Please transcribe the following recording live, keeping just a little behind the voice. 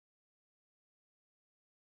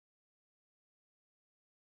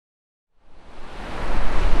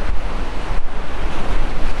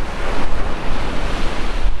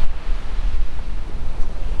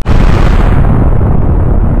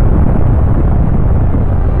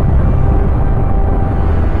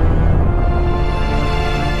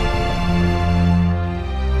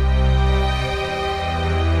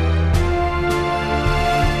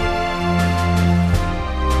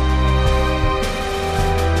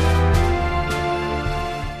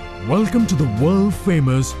Welcome to the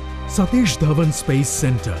world-famous Satish Dhawan Space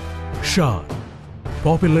Center, SHAR,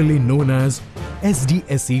 popularly known as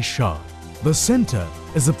SDSC SHAR. The center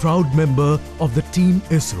is a proud member of the Team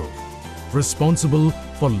ISRO, responsible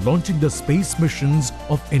for launching the space missions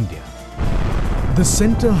of India. The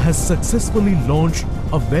center has successfully launched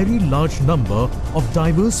a very large number of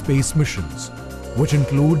diverse space missions, which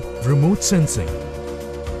include remote sensing,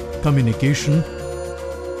 communication,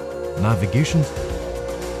 navigation,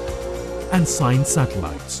 and science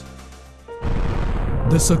satellites.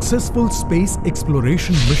 The successful space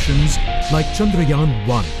exploration missions like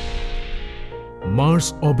Chandrayaan-1,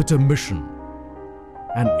 Mars Orbiter mission,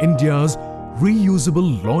 and India's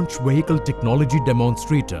Reusable Launch Vehicle Technology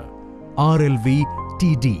Demonstrator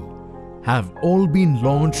RLV-TD have all been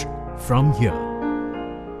launched from here.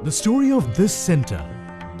 The story of this center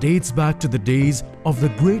dates back to the days of the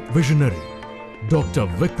great visionary Dr.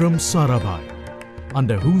 Vikram Sarabhai,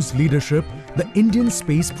 under whose leadership the Indian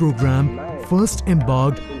space program first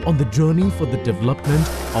embarked on the journey for the development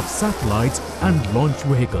of satellites and launch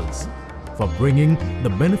vehicles, for bringing the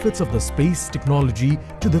benefits of the space technology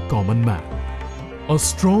to the common man. A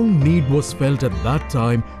strong need was felt at that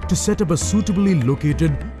time to set up a suitably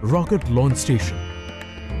located rocket launch station.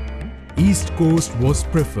 East Coast was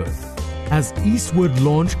preferred, as eastward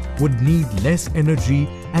launch would need less energy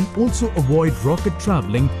and also avoid rocket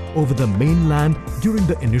travelling over the mainland during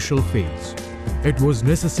the initial phase. It was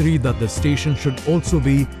necessary that the station should also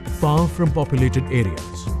be far from populated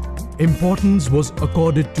areas. Importance was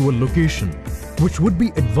accorded to a location which would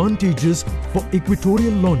be advantageous for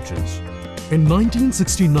equatorial launches. In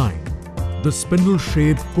 1969, the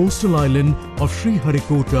spindle-shaped coastal island of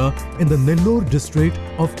Sriharikota in the Nellore district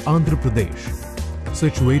of Andhra Pradesh,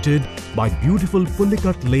 situated by beautiful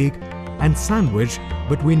Pulicat Lake and sandwiched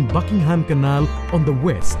between Buckingham Canal on the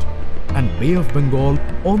west and Bay of Bengal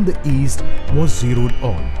on the east, was zeroed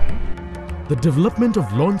on. The development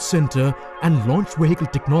of launch center and launch vehicle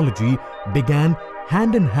technology began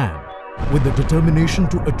hand in hand with the determination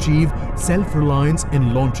to achieve self-reliance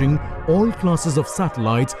in launching all classes of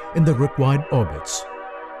satellites in the required orbits.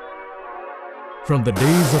 From the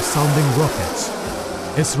days of sounding rockets,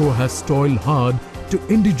 ISRO has toiled hard to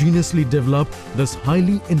indigenously develop this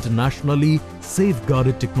highly internationally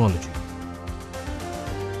safeguarded technology.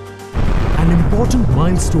 An important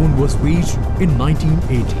milestone was reached in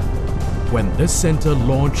 1980, when this center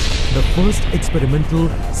launched the first experimental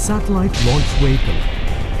satellite launch vehicle,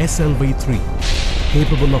 SLV-3,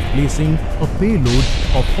 capable of placing a payload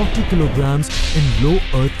of 40 kilograms in low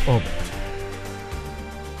Earth orbit.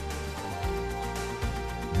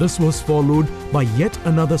 This was followed by yet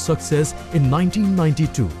another success in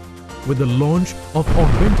 1992 with the launch of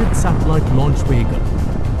Augmented Satellite Launch Vehicle,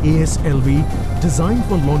 ASLV, designed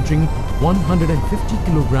for launching 150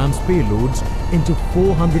 kilograms payloads into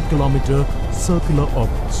 400 kilometer circular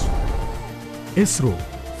orbits. ISRO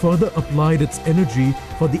further applied its energy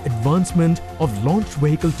for the advancement of launch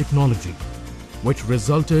vehicle technology, which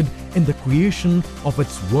resulted in the creation of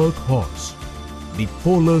its workhorse, the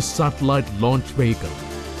Polar Satellite Launch Vehicle,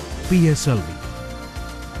 PSLV.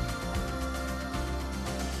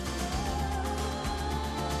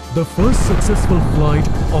 The first successful flight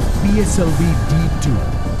of PSLV-D2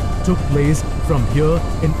 took place from here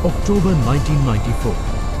in October 1994.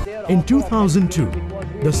 In 2002,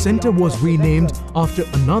 the center was renamed after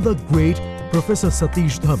another great, Professor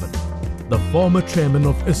Satish Dhawan, the former chairman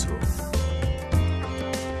of ISRO.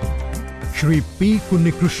 Shri P.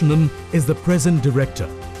 Kunnikrishnan is the present director.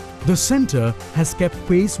 The center has kept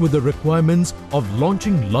pace with the requirements of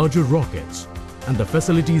launching larger rockets, and the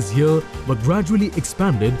facilities here were gradually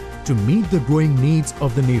expanded to meet the growing needs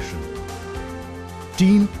of the nation.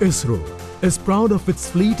 Team ISRO is proud of its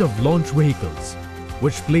fleet of launch vehicles,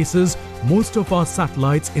 which places most of our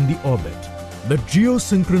satellites in the orbit. The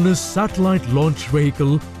Geosynchronous Satellite Launch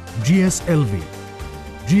Vehicle, GSLV,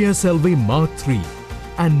 GSLV Mark III,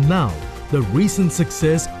 and now the recent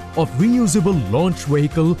success of Reusable Launch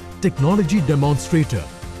Vehicle Technology Demonstrator,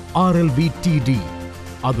 RLV-TD,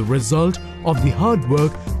 are the result of the hard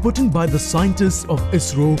work put in by the scientists of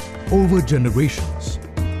ISRO over generations.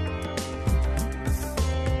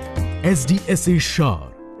 SDSC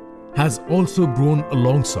SHAR has also grown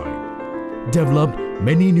alongside, developed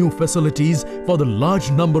many new facilities for the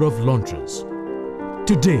large number of launches.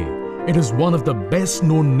 Today, it is one of the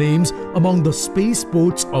best-known names among the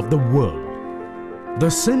spaceports of the world. The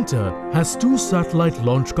center has 2 satellite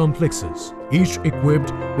launch complexes, each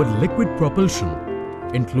equipped with liquid propulsion,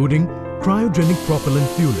 including cryogenic propellant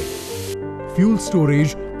fueling, fuel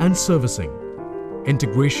storage and servicing,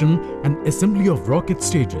 integration and assembly of rocket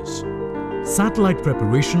stages, satellite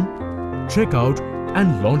preparation, checkout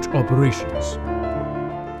and launch operations.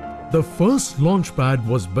 The first launch pad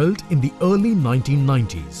was built in the early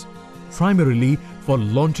 1990s, primarily for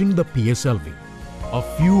launching the PSLV. A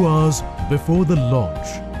few hours before the launch,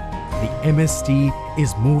 the MST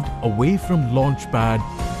is moved away from launch pad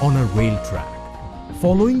on a rail track.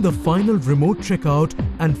 Following the final remote checkout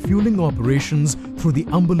and fueling operations through the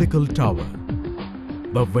umbilical tower,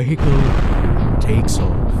 the vehicle takes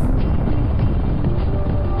off.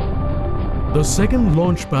 The second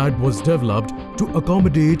launch pad was developed to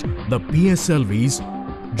accommodate the PSLVs,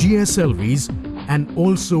 GSLVs and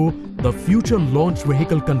also the future launch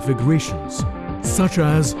vehicle configurations such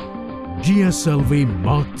as GSLV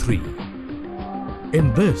Mark III.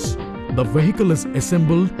 In this, the vehicle is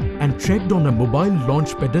assembled and checked on a mobile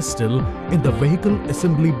launch pedestal in the Vehicle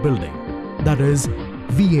Assembly Building, that is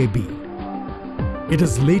VAB. It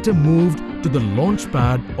is later moved to the launch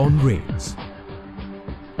pad on rails.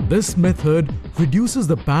 This method reduces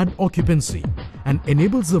the pad occupancy and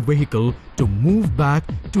enables the vehicle to move back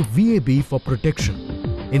to VAB for protection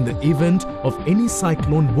in the event of any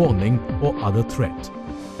cyclone warning or other threat.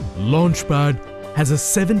 Launch pad has a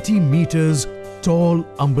 70 meters tall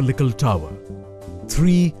umbilical tower,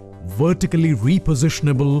 3 vertically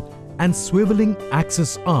repositionable and swiveling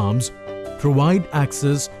access arms provide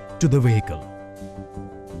access to the vehicle.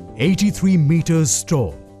 83 meters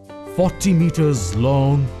tall, 40 meters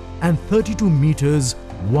long and 32 meters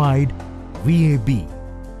wide VAB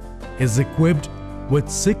is equipped with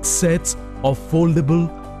 6 sets of foldable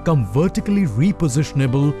cum vertically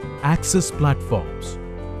repositionable access platforms,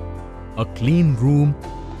 a clean room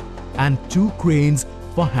and 2 cranes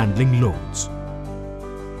for handling loads.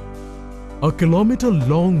 A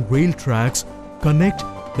kilometer-long rail tracks connect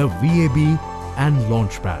the VAB and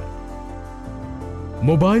launch pad.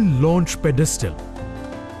 Mobile Launch Pedestal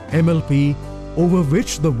 (MLP) over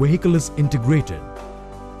which the vehicle is integrated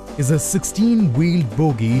is a 16-wheeled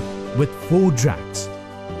bogie with 4 jacks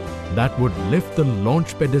that would lift the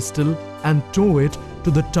launch pedestal and tow it to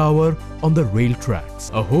the tower on the rail tracks.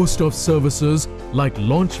 A host of services like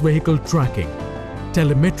launch vehicle tracking,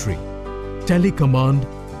 telemetry, telecommand,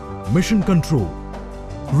 mission control,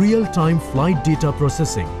 real-time flight data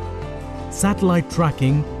processing, satellite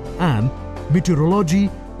tracking and meteorology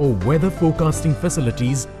or weather forecasting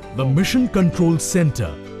facilities, the Mission Control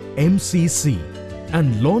Center (MCC)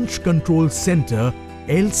 and Launch Control Center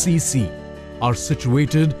 (LCC) are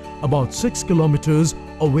situated about 6 kilometers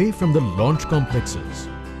away from the launch complexes.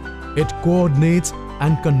 It coordinates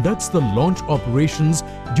and conducts the launch operations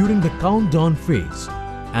during the countdown phase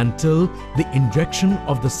until the injection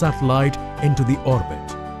of the satellite into the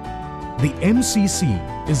orbit. The MCC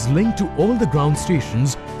is linked to all the ground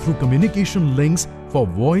stations through communication links for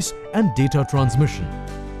voice and data transmission.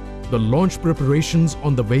 The launch preparations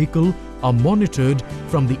on the vehicle are monitored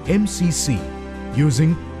from the MCC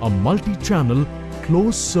using a multi-channel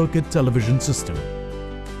closed-circuit television system.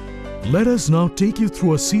 Let us now take you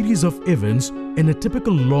through a series of events in a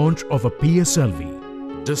typical launch of a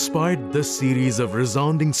PSLV. Despite this series of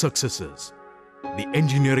resounding successes, the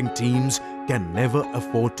engineering teams can never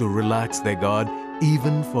afford to relax their guard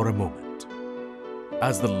even for a moment.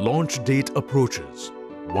 As the launch date approaches,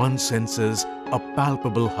 one senses a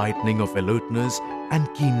palpable heightening of alertness and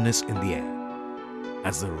keenness in the air.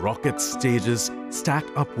 As the rocket stages stack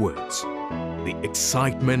upwards, the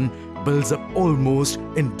excitement builds up almost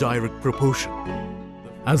in direct proportion.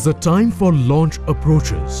 As the time for launch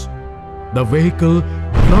approaches, the vehicle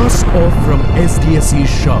blasts off from SDSC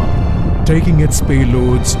SHAR, taking its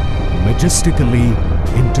payloads majestically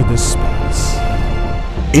into the space.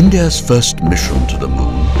 India's first mission to the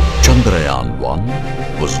moon, Chandrayaan-1,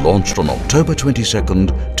 was launched on October 22,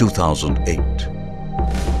 2008.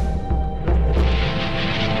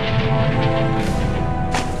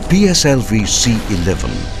 PSLV C-11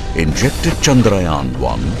 injected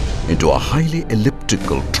Chandrayaan-1 into a highly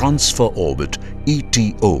elliptical transfer orbit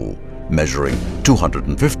ETO measuring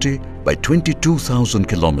 250 by 22,000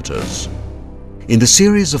 kilometers. In the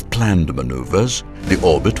series of planned maneuvers, the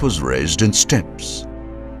orbit was raised in steps.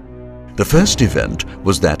 The first event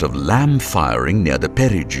was that of LAM firing near the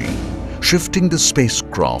perigee, shifting the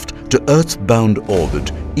spacecraft to Earth-bound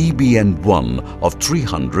orbit EBN-1 of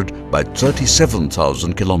 300 by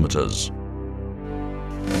 37,000 kilometers.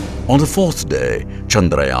 On the fourth day,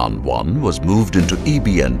 Chandrayaan-1 was moved into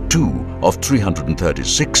EBN-2 of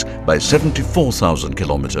 336 by 74,000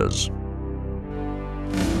 kilometers.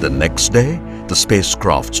 The next day, the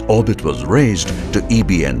spacecraft's orbit was raised to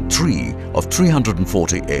EBN-3 of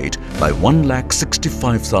 348 by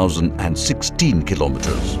 1,65,016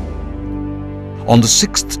 kilometers. On the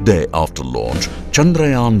 6th day after launch,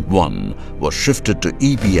 Chandrayaan-1 was shifted to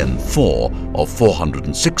EBN-4 of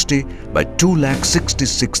 460 by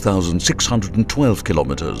 266,612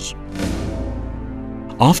 kilometers.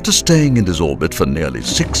 After staying in this orbit for nearly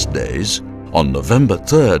 6 days, on November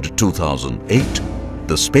 3rd, 2008,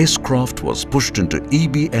 the spacecraft was pushed into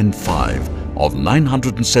EBN-5 of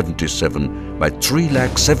 977 by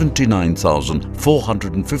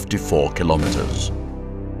 379,454 kilometers.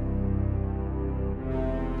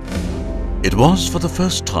 It was for the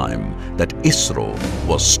first time that ISRO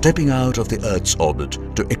was stepping out of the Earth's orbit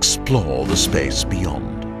to explore the space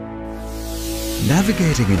beyond.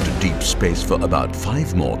 Navigating into deep space for about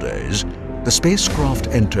 5 more days, the spacecraft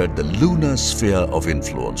entered the lunar sphere of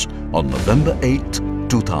influence on November 8,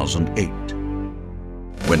 2008.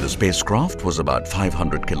 When the spacecraft was about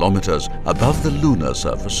 500 kilometers above the lunar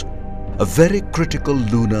surface, a very critical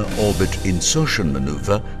lunar orbit insertion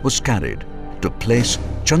maneuver was carried to place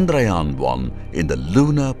Chandrayaan-1 in the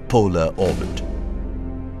lunar polar orbit.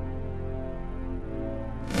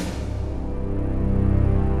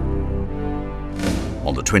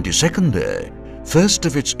 On the 22nd day, first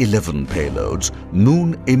of its 11 payloads,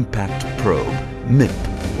 Moon Impact Probe (MIP)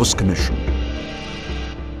 was commissioned.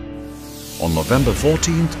 On November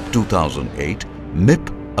 14, 2008,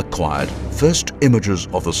 MIP acquired first images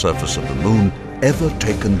of the surface of the Moon ever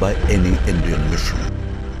taken by any Indian mission.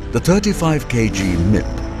 The 35 kg MIP,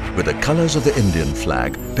 with the colors of the Indian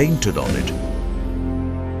flag painted on it,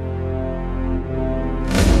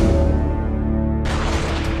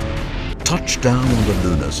 touched down on the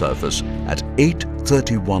lunar surface at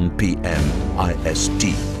 8:31 p.m. IST.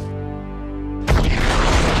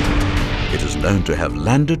 It is known to have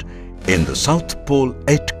landed in the South Pole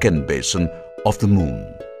Aitken Basin of the Moon.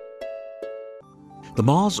 The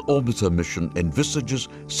Mars Orbiter mission envisages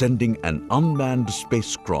sending an unmanned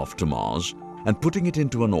spacecraft to Mars and putting it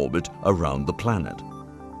into an orbit around the planet,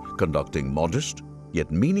 conducting modest yet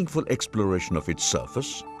meaningful exploration of its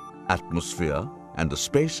surface, atmosphere, and the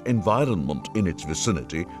space environment in its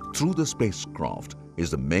vicinity through the spacecraft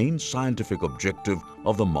is the main scientific objective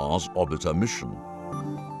of the Mars Orbiter mission.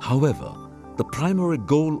 However, the primary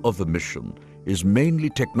goal of the mission is mainly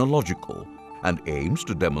technological and aims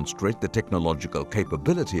to demonstrate the technological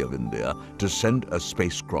capability of India to send a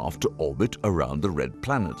spacecraft to orbit around the Red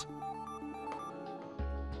Planet.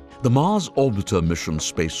 The Mars Orbiter mission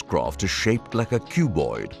spacecraft is shaped like a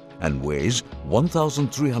cuboid and weighs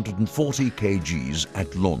 1,340 kgs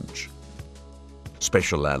at launch.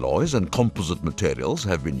 Special alloys and composite materials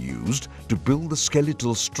have been used to build the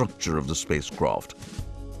skeletal structure of the spacecraft.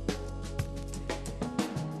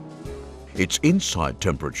 Its inside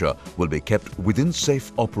temperature will be kept within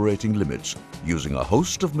safe operating limits using a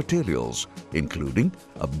host of materials, including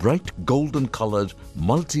a bright golden-colored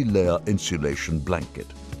multi-layer insulation blanket.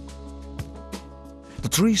 The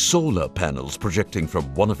 3 solar panels projecting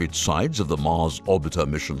from one of its sides of the Mars Orbiter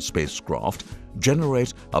mission spacecraft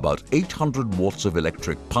generate about 800 watts of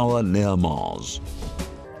electric power near Mars.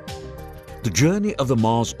 The journey of the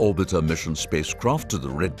Mars Orbiter mission spacecraft to the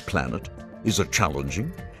Red Planet is a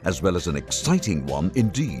challenging as well as an exciting one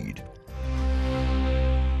indeed.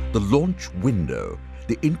 The launch window,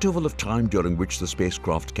 the interval of time during which the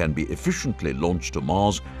spacecraft can be efficiently launched to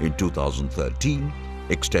Mars in 2013,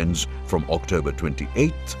 extends from October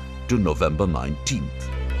 28th to November 19th.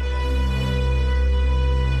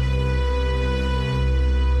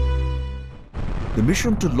 The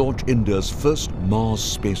mission to launch India's first Mars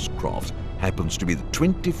spacecraft happens to be the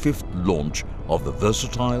 25th launch of the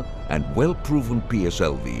versatile and well-proven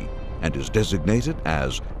PSLV and is designated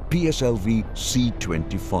as PSLV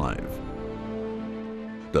C-25.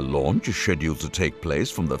 The launch is scheduled to take place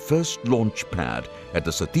from the first launch pad at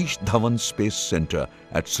the Satish Dhawan Space Center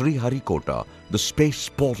at Sriharikota, the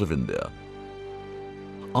Spaceport of India.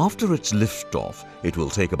 After its liftoff, it will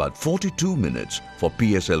take about 42 minutes for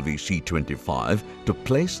PSLV C-25 to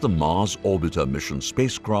place the Mars Orbiter mission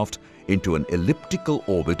spacecraft into an elliptical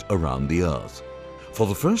orbit around the Earth. For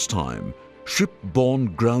the first time,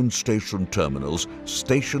 ship-borne ground station terminals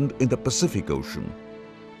stationed in the Pacific Ocean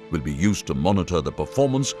will be used to monitor the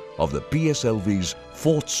performance of the PSLV's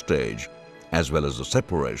 4th stage, as well as the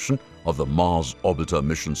separation of the Mars Orbiter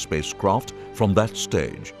mission spacecraft from that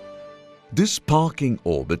stage. This parking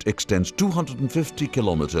orbit extends 250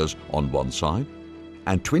 kilometers on one side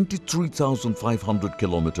and 23,500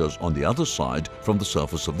 kilometers on the other side from the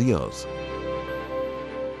surface of the Earth.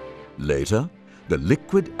 Later, the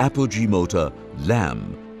liquid apogee motor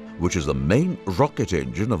LAM, which is the main rocket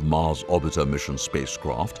engine of Mars Orbiter mission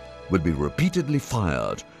spacecraft, will be repeatedly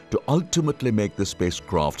fired to ultimately make the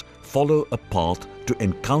spacecraft follow a path to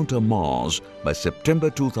encounter Mars by September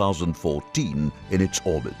 2014 in its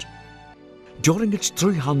orbit. During its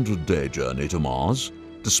 300-day journey to Mars,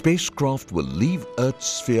 the spacecraft will leave Earth's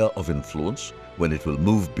sphere of influence when it will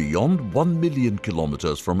move beyond 1 million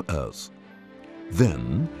kilometers from Earth.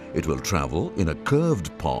 Then, it will travel in a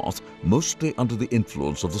curved path, mostly under the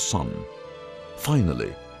influence of the Sun.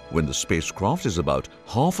 Finally, when the spacecraft is about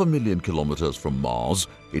 500,000 kilometers from Mars,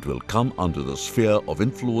 it will come under the sphere of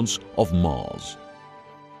influence of Mars.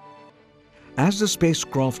 As the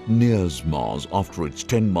spacecraft nears Mars after its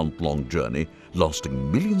 10-month-long journey,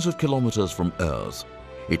 lasting millions of kilometers from Earth,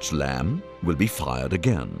 its LAM will be fired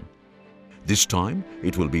again. This time,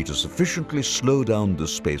 it will be to sufficiently slow down the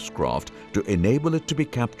spacecraft to enable it to be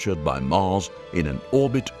captured by Mars in an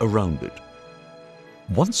orbit around it.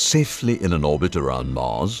 Once safely in an orbit around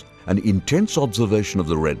Mars, an intense observation of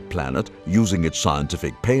the red planet using its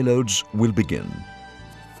scientific payloads will begin.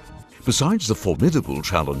 Besides the formidable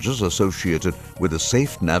challenges associated with the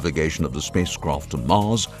safe navigation of the spacecraft to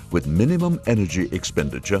Mars with minimum energy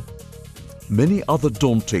expenditure, many other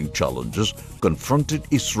daunting challenges confronted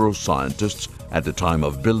ISRO scientists at the time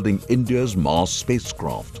of building India's Mars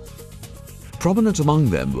spacecraft. Prominent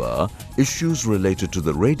among them were issues related to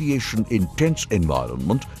the radiation-intense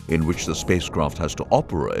environment in which the spacecraft has to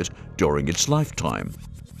operate during its lifetime,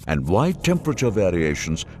 and wide temperature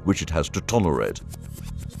variations which it has to tolerate.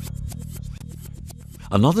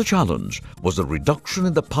 Another challenge was the reduction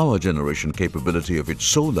in the power generation capability of its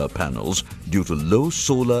solar panels due to low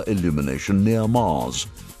solar illumination near Mars,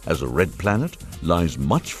 as the red planet lies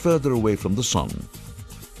much further away from the Sun.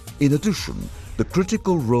 In addition, the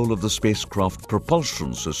critical role of the spacecraft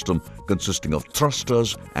propulsion system, consisting of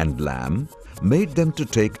thrusters and LAM, made them to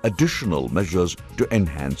take additional measures to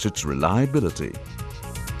enhance its reliability.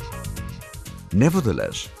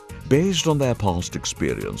 Nevertheless, based on their past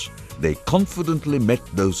experience, they confidently met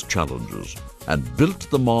those challenges and built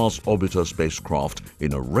the Mars Orbiter spacecraft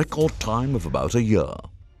in a record time of about a year.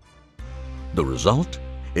 The result?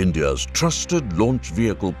 India's trusted launch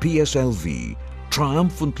vehicle PSLV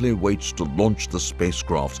triumphantly waits to launch the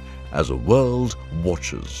spacecraft as the world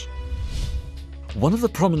watches. One of the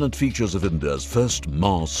prominent features of India's first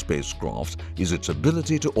Mars spacecraft is its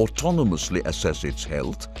ability to autonomously assess its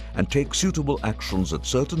health and take suitable actions at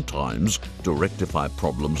certain times to rectify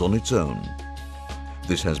problems on its own.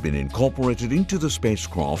 This has been incorporated into the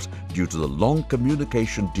spacecraft due to the long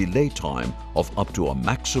communication delay time of up to a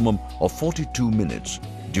maximum of 42 minutes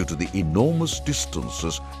due to the enormous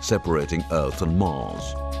distances separating Earth and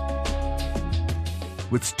Mars.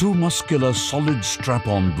 With two muscular solid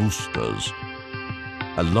strap-on boosters,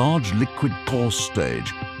 a large liquid core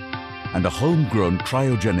stage, and a homegrown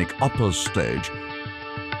cryogenic upper stage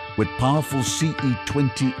with powerful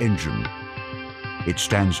CE-20 engine, it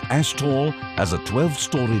stands as tall as a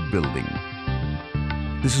 12-storied building.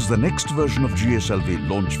 This is the next version of GSLV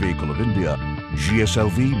launch vehicle of India,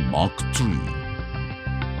 GSLV Mark III.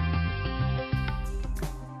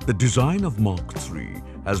 The design of Mark III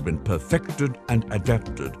has been perfected and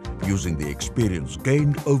adapted using the experience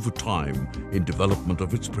gained over time in development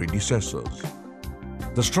of its predecessors.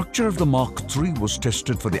 The structure of the Mark III was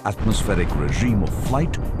tested for the atmospheric regime of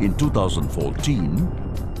flight in 2014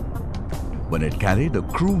 when it carried a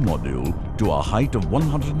crew module to a height of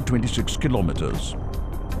 126 kilometers.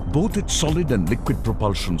 Both its solid and liquid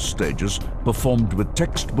propulsion stages performed with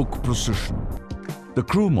textbook precision. The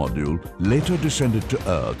crew module later descended to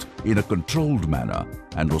Earth in a controlled manner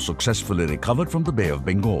and was successfully recovered from the Bay of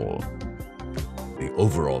Bengal. The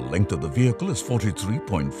overall length of the vehicle is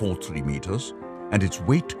 43.43 meters and its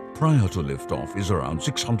weight prior to liftoff is around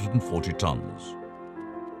 640 tons.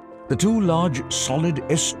 The two large solid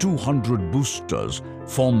S-200 boosters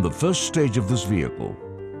form the first stage of this vehicle.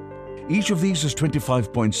 Each of these is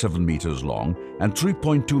 25.7 meters long and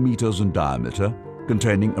 3.2 meters in diameter,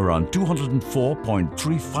 containing around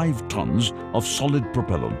 204.35 tons of solid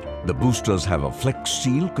propellant. The boosters have a flex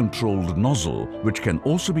seal controlled nozzle which can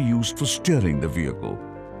also be used for steering the vehicle.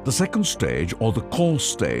 The second stage, or the core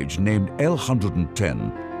stage, named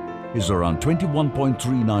L110, is around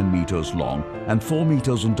 21.39 meters long and 4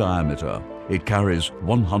 meters in diameter. It carries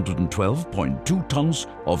 112.2 tons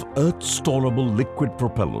of Earth-storable liquid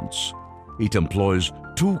propellants. It employs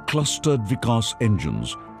two clustered Vikas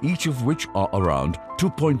engines, each of which are around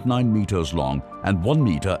 2.9 meters long and 1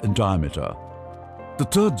 meter in diameter. The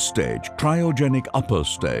third stage, cryogenic upper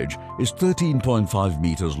stage, is 13.5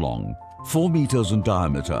 meters long, 4 meters in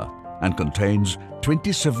diameter, and contains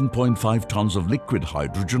 27.5 tons of liquid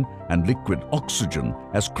hydrogen and liquid oxygen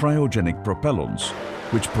as cryogenic propellants,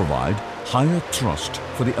 which provide higher thrust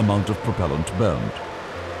for the amount of propellant burned.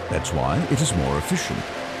 That's why it is more efficient.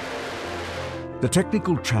 The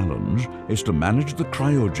technical challenge is to manage the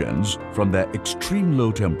cryogens from their extreme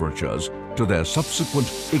low temperatures to their subsequent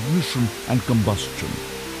ignition and combustion.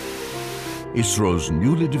 ISRO's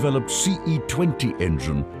newly developed CE-20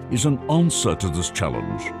 engine is an answer to this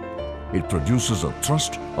challenge. It produces a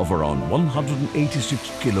thrust of around 186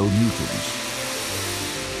 kilonewtons.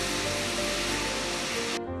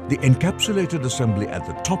 The encapsulated assembly at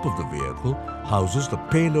the top of the vehicle houses the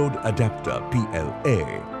payload adapter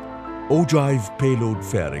PLA, ogive payload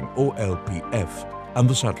fairing OLPF, and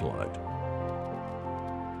the satellite.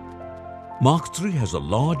 Mark III has a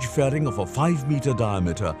large fairing of a 5-meter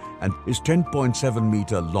diameter and is 10.7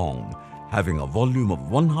 meter long, having a volume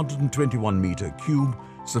of 121 meter cube,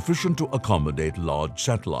 sufficient to accommodate large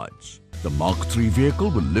satellites. The Mark III vehicle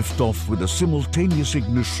will lift off with a simultaneous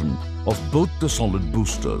ignition of both the solid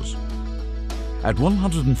boosters. At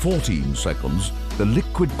 114 seconds, the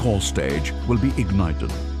liquid core stage will be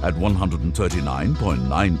ignited. At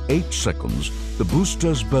 139.98 seconds, the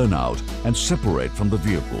boosters burn out and separate from the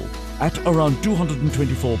vehicle. At around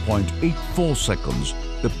 224.84 seconds,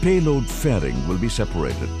 the payload fairing will be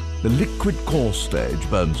separated. The liquid core stage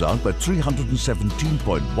burns out by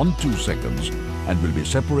 317.12 seconds and will be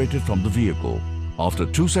separated from the vehicle. After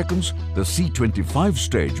 2 seconds, the C-25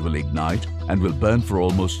 stage will ignite and will burn for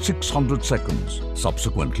almost 600 seconds.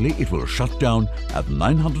 Subsequently, it will shut down at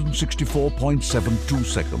 964.72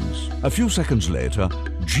 seconds. A few seconds later,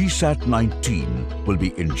 GSAT-19 will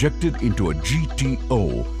be injected into a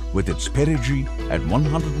GTO with its perigee at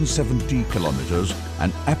 170 kilometers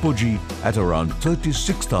and apogee at around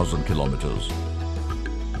 36,000 kilometers.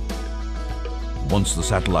 Once the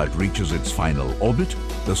satellite reaches its final orbit,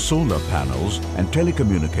 the solar panels and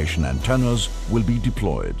telecommunication antennas will be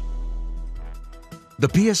deployed. The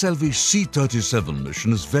PSLV C-37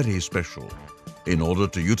 mission is very special. In order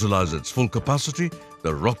to utilize its full capacity,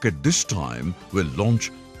 the rocket this time will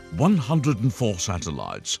launch 104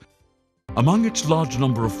 satellites. Among its large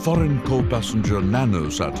number of foreign co-passenger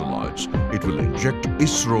nano-satellites, it will inject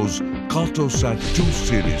ISRO's Cartosat-2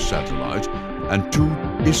 series satellite and 2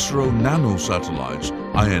 ISRO nano-satellites,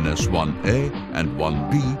 INS-1A and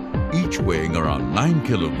 1B, each weighing around 9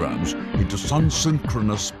 kilograms, into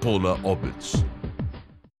sun-synchronous polar orbits.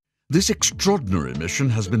 This extraordinary mission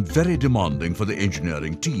has been very demanding for the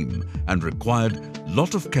engineering team and required a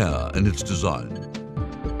lot of care in its design.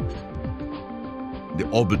 The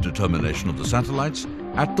orbit determination of the satellites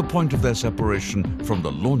at the point of their separation from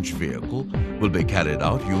the launch vehicle will be carried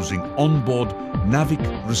out using onboard NAVIC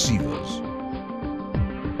receivers.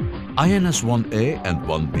 INS-1A and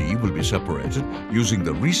 1B will be separated using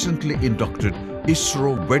the recently inducted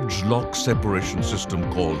ISRO wedge lock separation system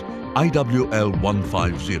called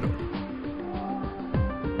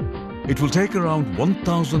IWL-150. It will take around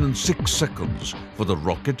 1006 seconds for the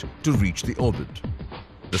rocket to reach the orbit.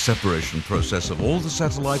 The separation process of all the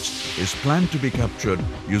satellites is planned to be captured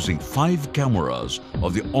using 5 cameras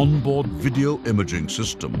of the onboard video imaging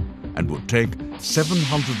system and would take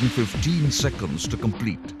 715 seconds to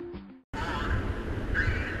complete.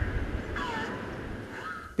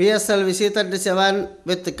 PSLV C-37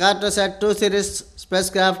 with the Cartosat-2 series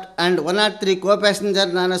spacecraft and 103 co-passenger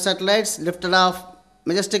nanosatellites lifted off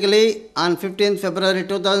majestically on 15th February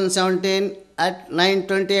 2017 at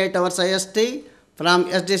 9:28 hours IST from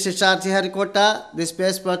SDSC SHAR, Sriharikota, the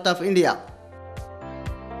Spaceport of India.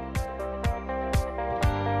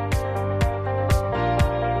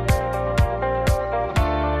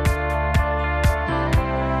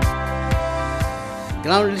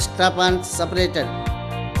 Ground lift strap-ons separated.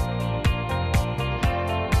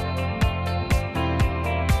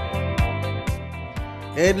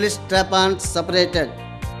 Air lift strap-ons separated.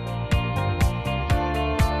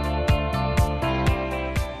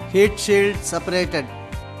 Heat shield separated.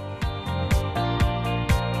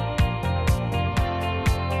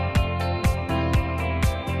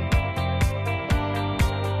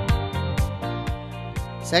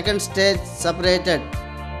 Second stage separated.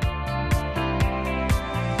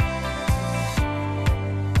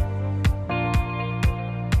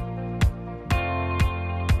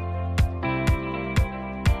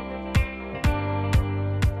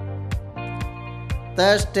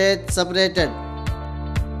 Third stage separated.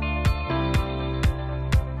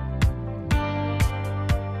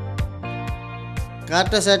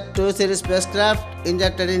 Cartosat-2 series spacecraft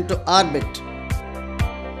injected into orbit.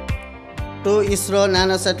 2 ISRO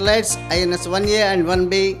nanosatellites INS-1A and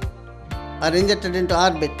 1B are injected into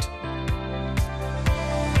orbit.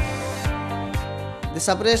 The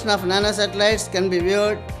separation of nanosatellites can be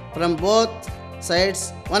viewed from both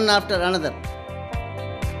sides, one after another.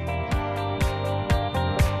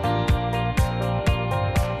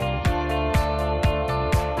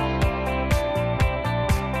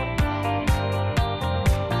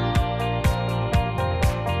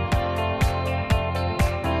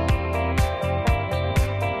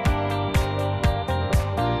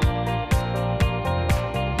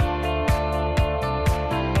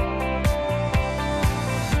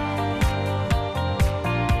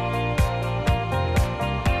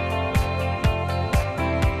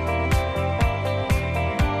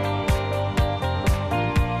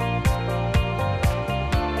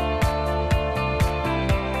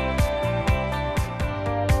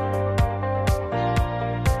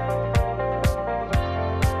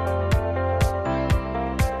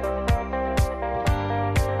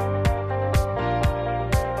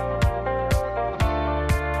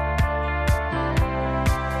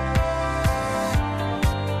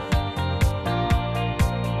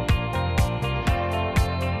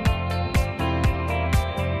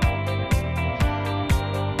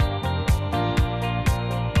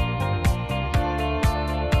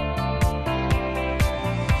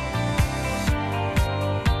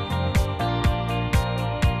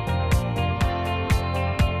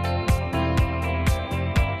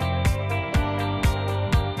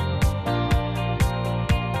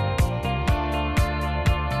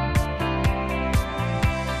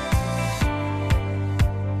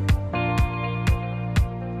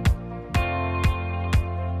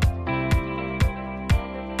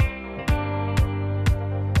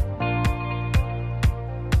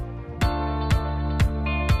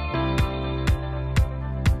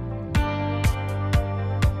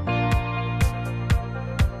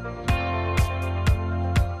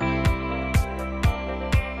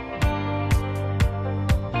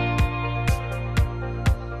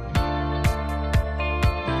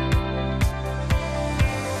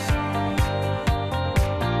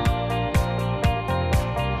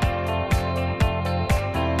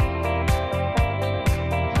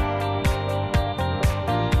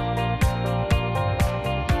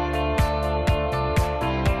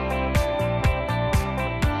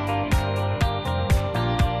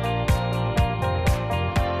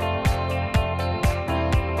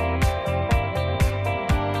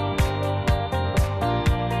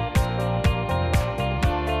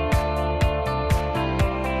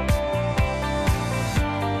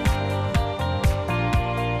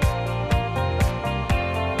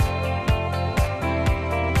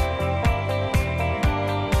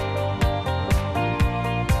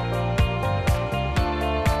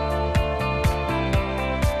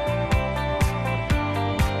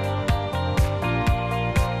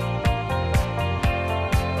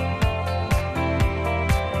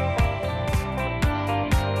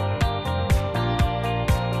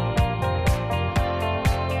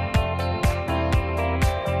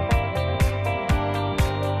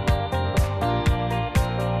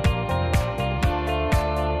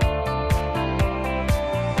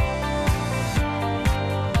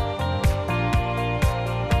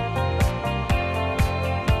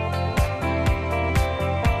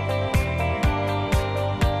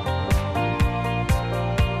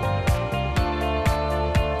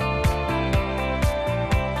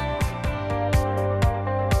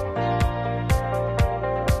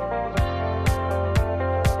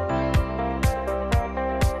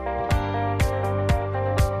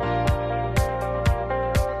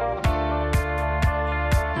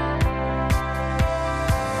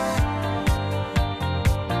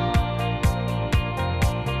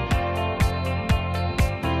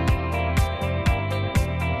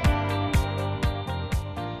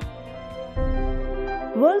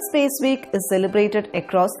 World Space Week is celebrated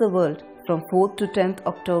across the world from 4th to 10th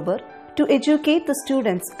October to educate the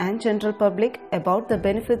students and general public about the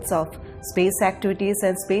benefits of space activities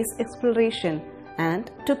and space exploration,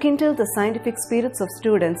 and to kindle the scientific spirits of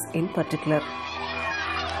students in particular.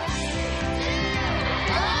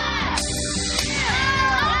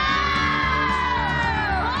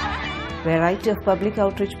 Variety of public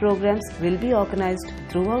outreach programs will be organized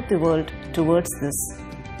throughout the world towards this.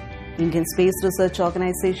 Indian Space Research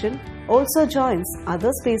Organization also joins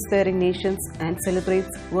other spacefaring nations and celebrates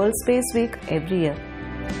World Space Week every year.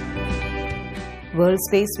 World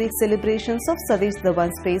Space Week celebrations of Satish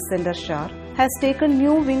Dhawan Space Center SHAR has taken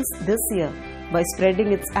new wings this year by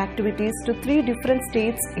spreading its activities to 3 different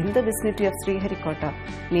states in the vicinity of Sriharikota,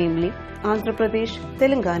 namely Andhra Pradesh,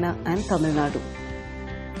 Telangana and Tamil Nadu.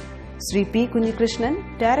 Sri P. Kunyikrishnan,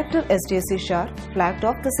 Director SDSC SHAR, flagged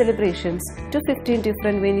off the celebrations to 15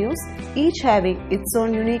 different venues, each having its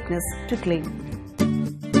own uniqueness to claim.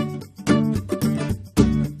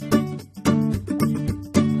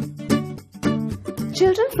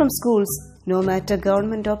 Children from schools, no matter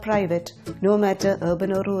government or private, no matter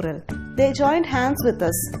urban or rural, they joined hands with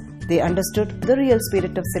us. They understood the real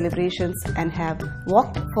spirit of celebrations and have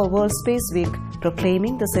walked for World Space Week,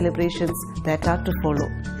 proclaiming the celebrations that are to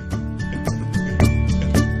follow.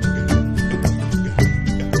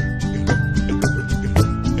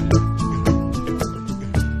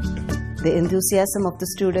 The enthusiasm of the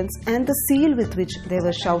students and the zeal with which they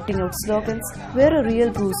were shouting out slogans were a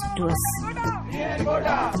real boost to us.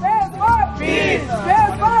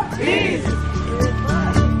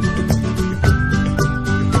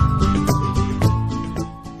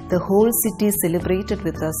 The whole city celebrated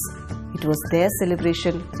with us. It was their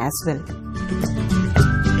celebration as well.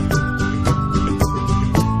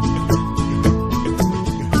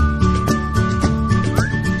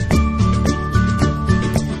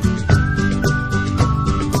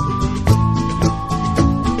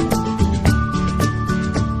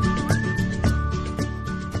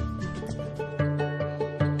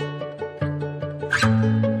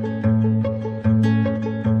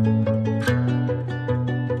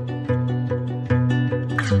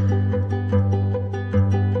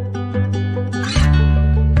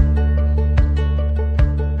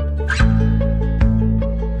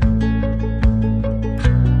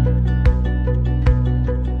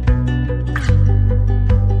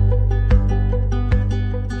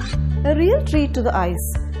 A real treat to the eyes,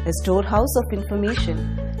 a storehouse of information,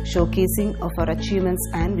 showcasing of our achievements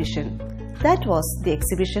and vision. That was the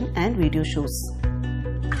exhibition and video shows.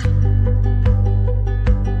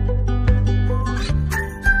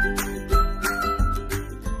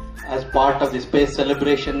 As part of the Space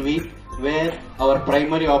Celebration Week, where our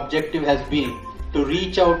primary objective has been to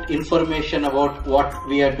reach out information about what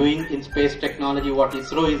we are doing in space technology, what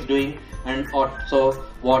ISRO is doing, and also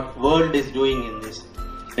what world is doing in this.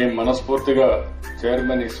 నేను మనస్ఫూర్తిగా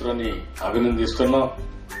chairman ఇస్రోని అభినందిస్తున్నాం.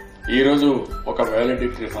 ఈరోజు ఒక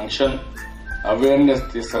వ్యాలిడిటరీ function awareness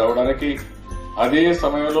తీసుకురావడానికి, అదే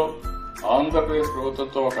సమయంలో ఆంధ్రప్రదేశ్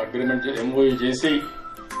ప్రభుత్వంతో ఒక అగ్రిమెంట్ ఎంఓయూ చేసి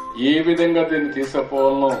ఏ విధంగా దీన్ని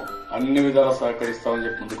తీసుకుపోవాలనో అన్ని విధాలా సహకరిస్తామని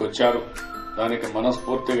చెప్పి ముందుకొచ్చారు. దానికి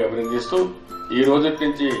మనస్ఫూర్తిగా అభినందిస్తూ ఈ రోజు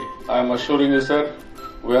నుంచి I'm assuring you sir,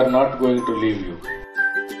 we are not going to leave you.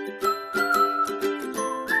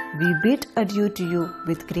 We bid adieu to you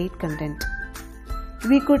with great content.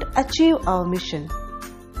 We could achieve our mission.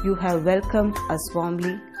 You have welcomed us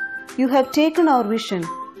warmly. You have taken our vision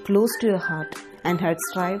close to your heart and had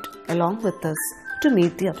strived along with us to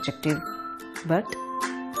meet the objective. But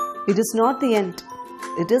it is not the end.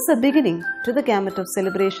 It is a beginning to the gamut of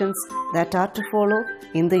celebrations that are to follow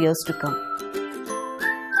in the years to come.